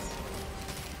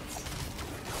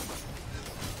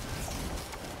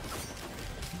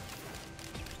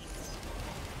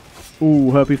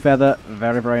 Ooh, Herpy Feather.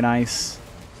 Very, very nice.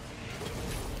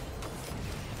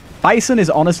 Bison is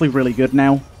honestly really good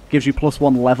now. Gives you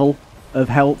 +1 level of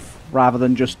health rather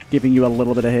than just giving you a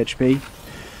little bit of HP.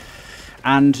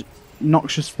 And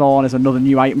Noxious Thorn is another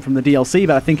new item from the DLC,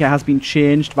 but I think it has been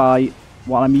changed by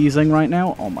what I'm using right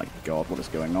now. Oh my god, what is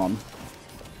going on?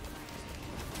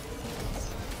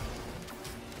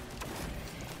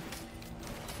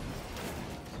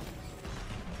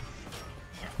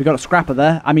 We got a scrapper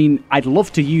there. I mean, I'd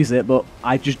love to use it, but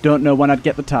I just don't know when I'd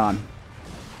get the time.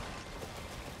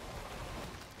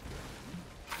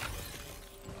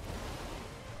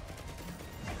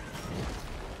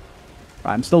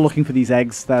 Right, I'm still looking for these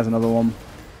eggs. There's another one.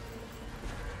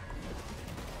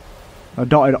 They're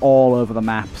dotted all over the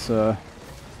map, so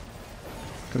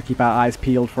gotta keep our eyes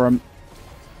peeled for them.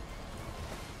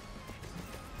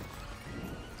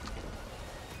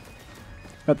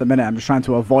 At the minute, I'm just trying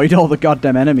to avoid all the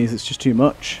goddamn enemies. It's just too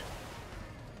much.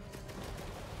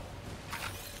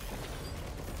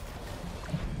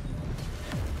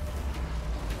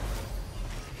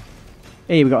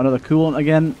 Hey, we got another coolant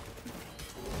again.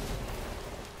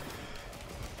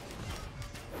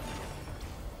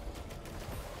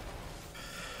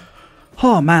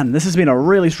 Oh man, this has been a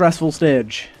really stressful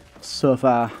stage so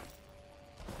far.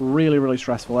 Really, really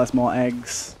stressful. There's more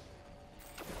eggs.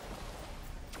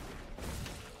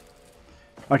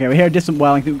 Okay, we're here at Distant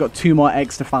Well. I think we've got 2 more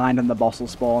eggs to find and the boss will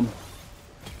spawn.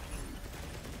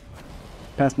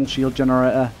 Personal shield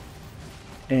generator.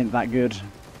 Ain't that good.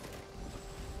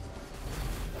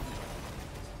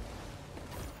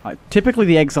 Right, typically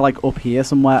the eggs are like up here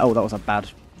somewhere. Oh, that was a bad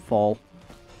fall.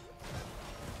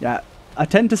 Yeah, I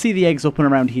tend to see the eggs up and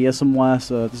around here somewhere,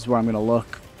 so this is where I'm going to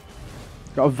look.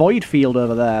 Got a void field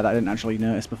over there that I didn't actually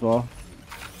notice before.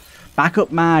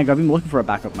 Backup mag. I've been looking for a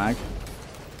backup mag.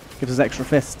 Gives us extra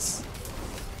fists.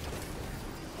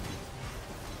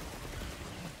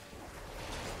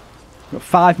 Got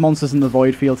 5 monsters in the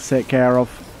void field to take care of.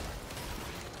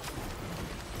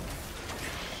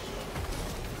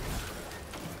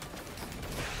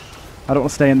 I don't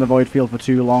want to stay in the void field for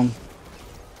too long.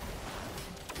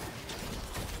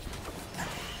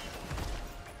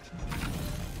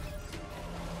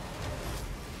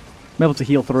 I'm able to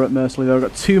heal through it mostly though. I've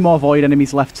got 2 more void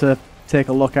enemies left to take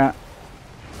a look at.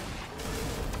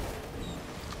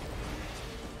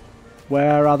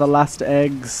 Where are the last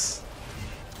eggs?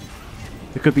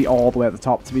 They could be all the way at the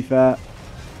top, to be fair.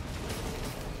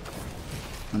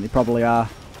 And they probably are.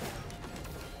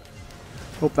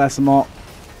 Oh, there's some more.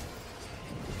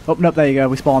 Oh, nope, there you go.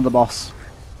 We spawned the boss.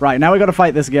 Right, now we got to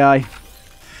fight this guy.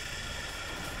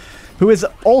 Who is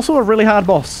also a really hard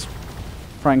boss,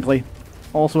 frankly.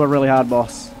 Also a really hard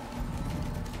boss.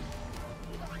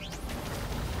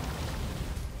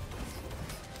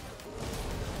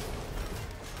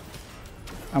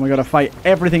 And we got to fight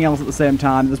everything else at the same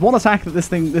time. There's one attack that this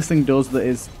thing does that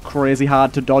is crazy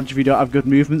hard to dodge if you don't have good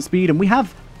movement speed, and we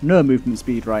have no movement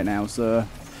speed right now, so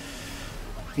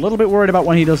a little bit worried about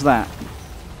when he does that.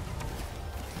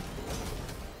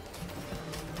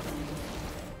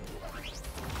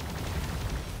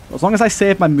 As long as I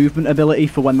save my movement ability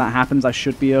for when that happens, I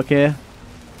should be okay.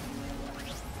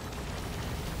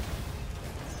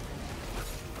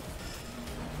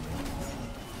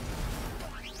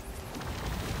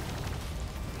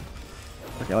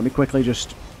 Okay, let me quickly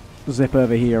just zip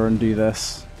over here and do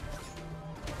this.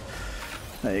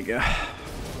 There you go.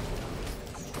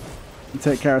 And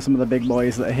take care of some of the big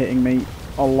boys that are hitting me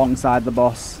alongside the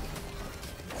boss.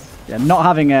 Yeah, not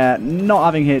having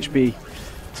HP.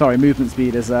 Sorry, movement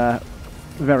speed is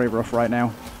very rough right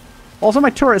now. Also, my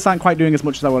turrets aren't quite doing as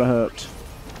much as I would have hoped.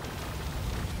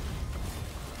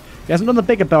 He hasn't done the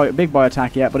big boy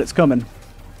attack yet, but it's coming.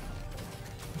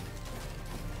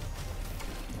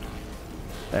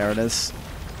 There it is.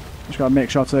 Just gotta make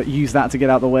sure to use that to get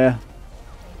out of the way.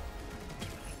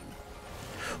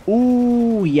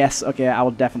 Ooh, yes. Okay, I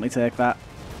will definitely take that.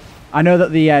 I know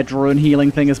that the drone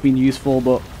healing thing has been useful,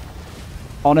 but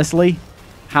honestly,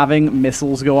 having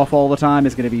missiles go off all the time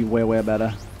is going to be way, way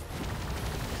better.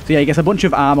 So yeah, he gets a bunch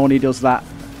of armor when he does that.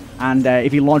 And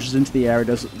if he launches into the air, he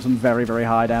does some very, very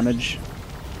high damage.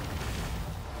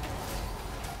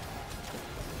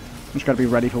 Just got to be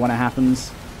ready for when it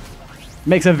happens.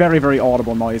 Makes a very, very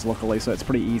audible noise, luckily, so it's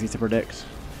pretty easy to predict.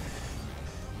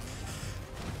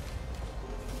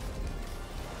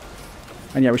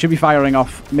 And yeah, we should be firing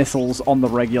off missiles on the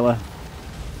regular.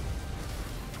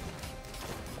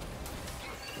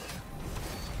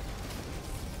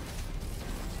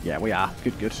 Yeah, we are.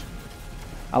 Good, good.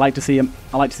 I like to see them.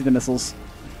 I like to see the missiles.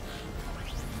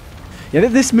 Yeah,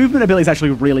 this movement ability is actually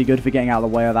really good for getting out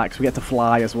of the way of that, because we get to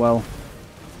fly as well.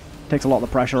 Takes a lot of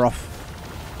the pressure off.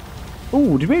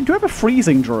 Ooh, do we have a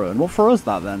freezing drone? What froze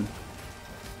that then?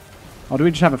 Or do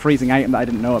we just have a freezing item that I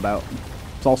didn't know about?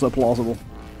 It's also plausible.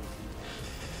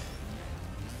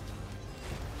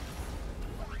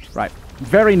 Right.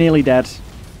 Very nearly dead.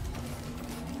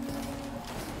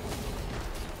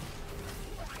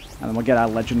 And then we'll get our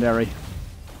legendary.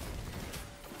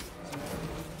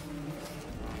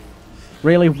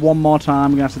 Really, one more time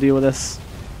I'm going to have to deal with this.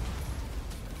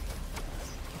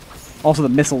 Also, the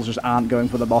missiles just aren't going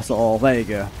for the boss at all. There you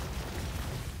go.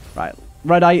 Right.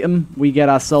 Red item. We get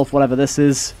ourselves whatever this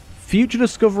is. Future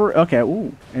discovery. Okay,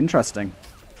 ooh, interesting.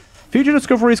 Future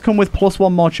discoveries come with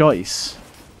 +1 more choice.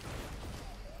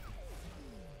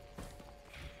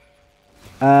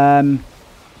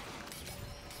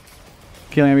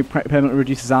 Killing enemy permanently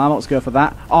reduces armor. Let's go for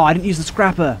that. Oh, I didn't use the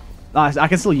scrapper. Oh, I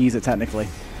can still use it, technically.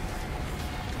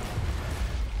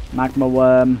 Magma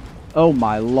worm. Oh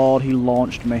my lord, he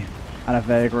launched me. And a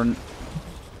vagrant.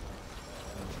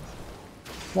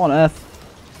 What on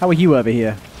earth? How are you over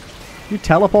here? You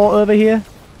teleport over here?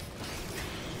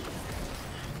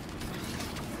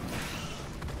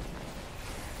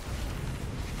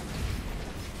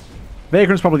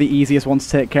 Vagrant's probably the easiest one to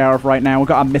take care of right now. We've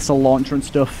got our missile launcher and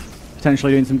stuff.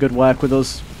 Potentially doing some good work with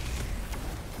us.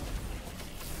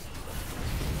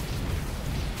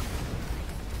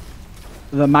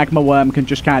 The magma worm can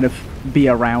just kind of be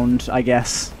around, I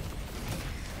guess.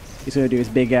 He's going to do his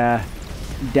big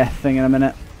death thing in a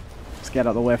minute. Let's get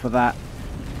out of the way for that.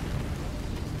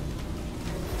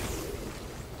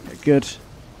 Okay, good.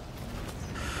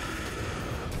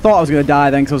 Thought I was going to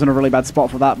die then because I was in a really bad spot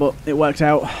for that, but it worked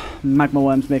out. Magma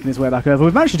worm's making his way back over.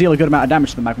 We've managed to deal a good amount of damage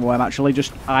to the magma worm, actually,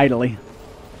 just idly.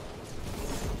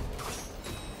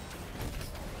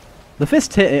 The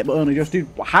fist hit it, but only just... Dude,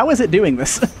 how is it doing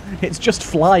this? It's just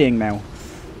flying now.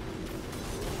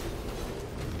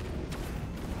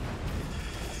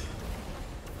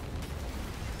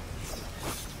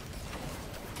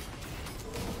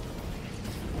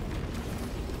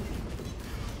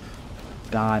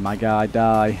 Die, my guy,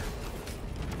 die.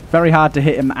 Very hard to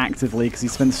hit him actively because he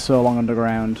spends so long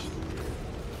underground.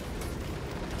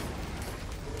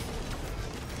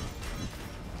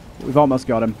 We've almost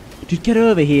got him. Dude, get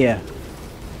over here.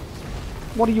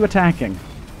 What are you attacking?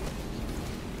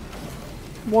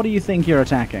 What do you think you're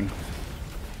attacking?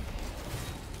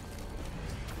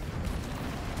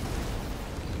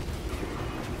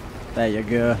 There you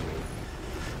go.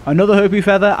 Another Hopi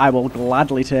Feather? I will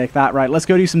gladly take that. Right, let's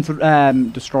go do some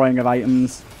destroying of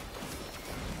items.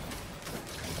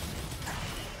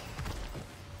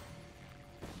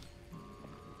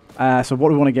 So what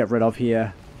do we want to get rid of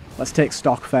here? Let's take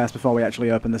stock first before we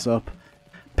actually open this up.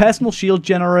 Personal shield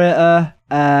generator.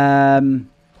 Out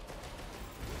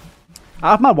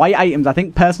of my white items, I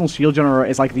think personal shield generator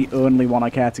is like the only one I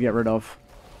care to get rid of.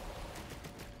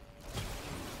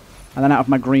 And then out of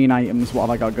my green items, what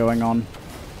have I got going on?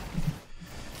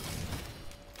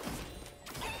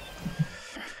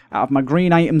 Out of my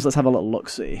green items, let's have a little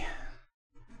look-see.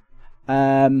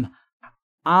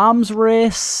 Arms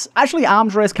race. Actually,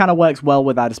 arms race kind of works well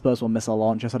with our disposable missile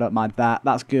launcher, so I don't mind that.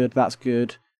 That's good, that's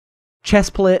good.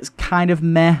 Chest plate's kind of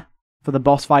meh for the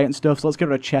boss fight and stuff, so let's get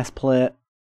rid of chest plate.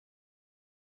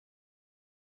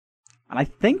 And I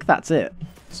think that's it.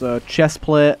 So, chest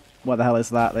plate, Where the hell is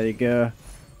that? There you go.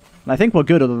 And I think we're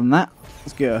good other than that.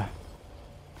 Let's go.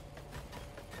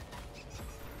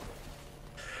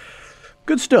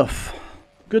 Good stuff.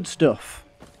 Good stuff.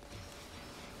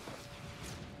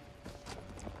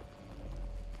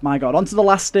 My god, on to the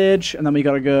last stage, and then we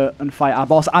gotta go and fight our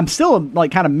boss. I'm still,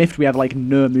 like, kind of miffed we have, like,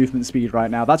 no movement speed right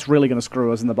now. That's really gonna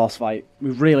screw us in the boss fight. We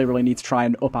really, really need to try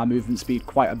and up our movement speed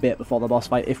quite a bit before the boss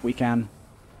fight, if we can.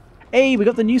 Hey, we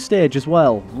got the new stage as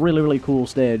well. Really, really cool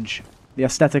stage. The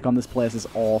aesthetic on this place is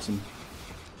awesome.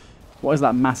 What is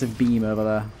that massive beam over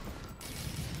there?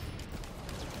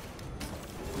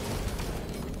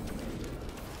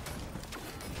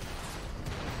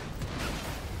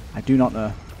 I do not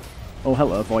know. Oh,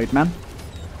 hello, Void Man.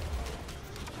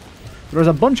 There's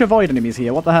a bunch of Void enemies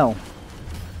here. What the hell?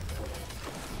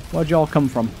 Where'd you all come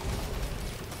from?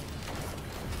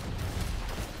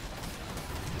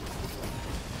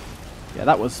 Yeah,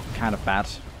 that was kind of bad.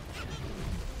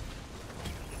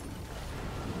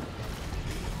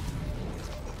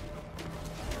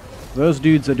 Those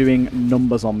dudes are doing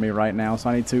numbers on me right now, so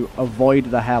I need to avoid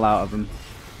the hell out of them.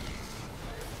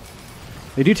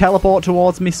 They do teleport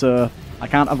towards me, so I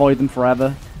can't avoid them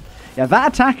forever. Yeah,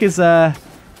 that attack is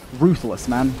ruthless,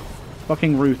 man.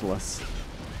 Fucking ruthless.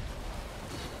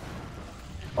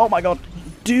 Oh my god.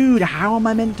 Dude, how am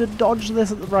I meant to dodge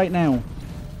this right now?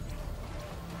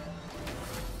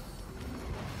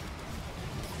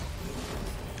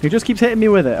 He just keeps hitting me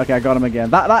with it. Okay, I got him again.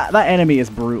 That enemy is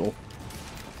brutal.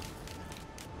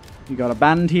 You got a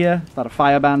band here. Is that a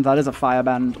fire band? That is a fire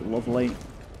band. Lovely.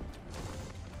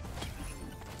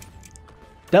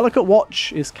 Delicate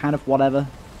Watch is kind of whatever.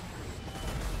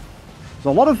 There's a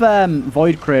lot of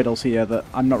Void Cradles here that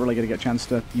I'm not really going to get a chance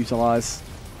to utilize.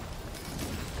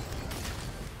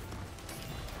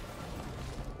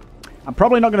 I'm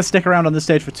probably not going to stick around on this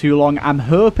stage for too long. I'm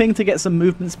hoping to get some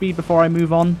movement speed before I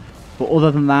move on. But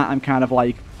other than that, I'm kind of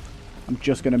like, I'm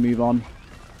just going to move on.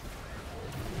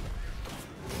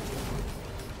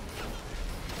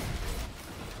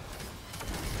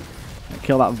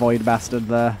 Kill that Void bastard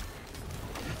there.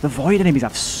 The Void enemies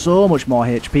have so much more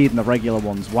HP than the regular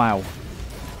ones. Wow.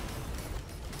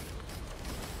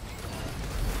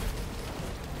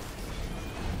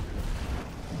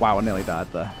 Wow, I nearly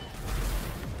died there.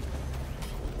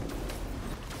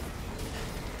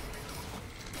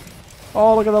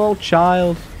 Oh, look at the little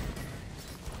child.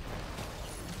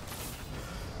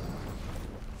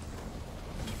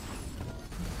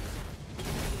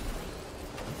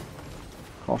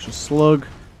 Cautious Slug.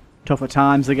 Tougher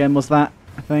Times again, was that,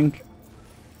 I think.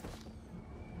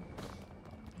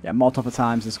 Yeah, more Tougher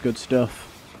Times is good stuff.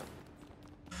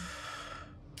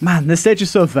 Man, this stage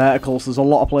is so vertical, so there's a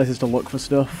lot of places to look for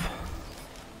stuff.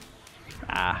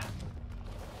 Ah.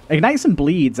 Ignites and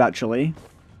bleeds, actually.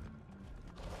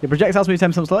 Yeah, projectiles move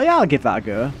 10% slower. Yeah, I'll give that a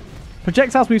go.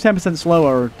 Projectiles move 10%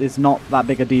 slower is not that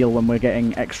big a deal when we're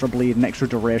getting extra bleed and extra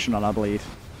duration on our bleed.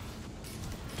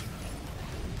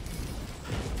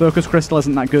 Focus Crystal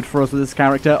isn't that good for us with this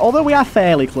character, although we are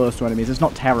fairly close to enemies. It's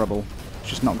not terrible. It's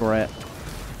just not great.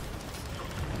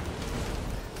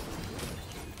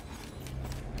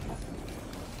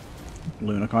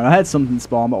 Lunar Coin. I heard something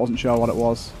spawn, but I wasn't sure what it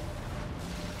was.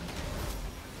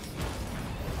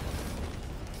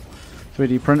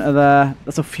 3D printer there.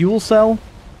 That's a fuel cell.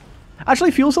 Actually,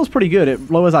 fuel cell's pretty good.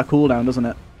 It lowers our cooldown, doesn't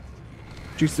it?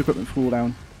 Reduces equipment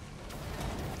cooldown.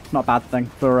 Not a bad thing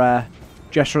for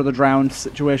Gesture of the Drowned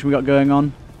situation we got going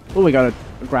on. Oh, we got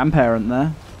a grandparent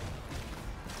there.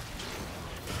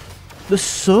 There's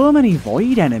so many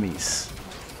Void enemies.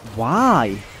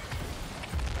 Why?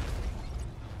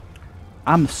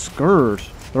 I'm scared.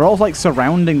 They're all like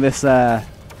surrounding this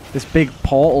this big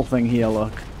portal thing here,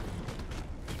 look.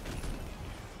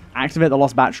 Activate the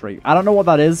lost battery. I don't know what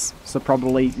that is, so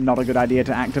probably not a good idea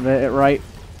to activate it, right?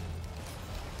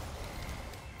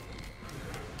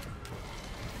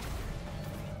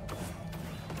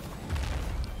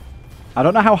 I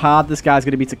don't know how hard this guy's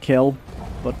going to be to kill,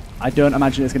 but I don't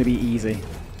imagine it's going to be easy.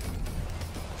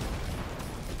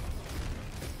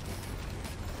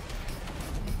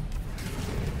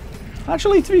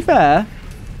 Actually, to be fair,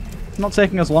 it's not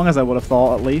taking as long as I would have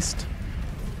thought, at least.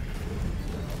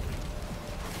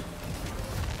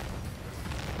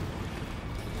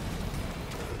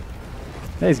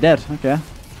 Yeah, he's dead. Okay.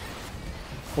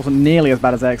 Wasn't nearly as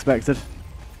bad as I expected.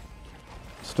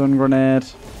 Stun grenade.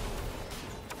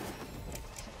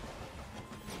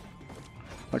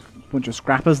 Like a bunch of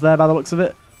scrappers there by the looks of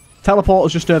it.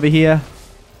 Teleporter's just over here.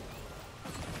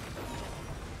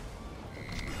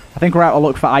 I think we're out of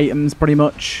luck for items, pretty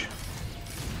much.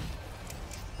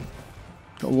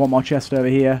 Got one more chest over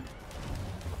here.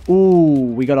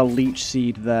 Ooh, we got a leech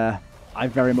seed there. I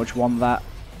very much want that.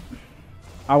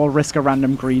 I will risk a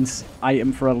random green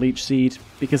item for a leech seed,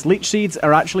 because leech seeds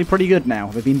are actually pretty good now.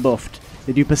 They've been buffed.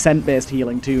 They do percent-based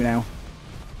healing too now.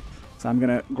 So I'm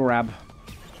going to grab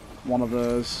one of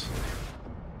those.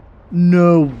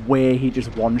 No way he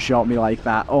just one-shot me like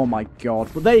that. Oh my god.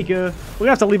 But there you go. We're going to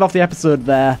have to leave off the episode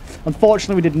there.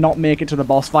 Unfortunately, we did not make it to the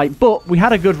boss fight, but we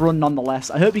had a good run nonetheless.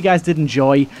 I hope you guys did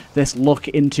enjoy this look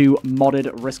into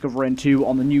modded Risk of Rain 2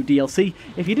 on the new DLC.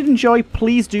 If you did enjoy,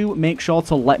 please do make sure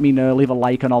to let me know. Leave a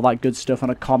like and all that good stuff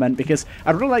and a comment, because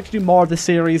I'd really like to do more of this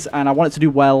series, and I want it to do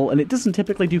well, and it doesn't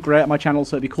typically do great on my channel,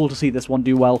 so it'd be cool to see this one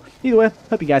do well. Either way,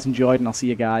 hope you guys enjoyed, and I'll see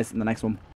you guys in the next one.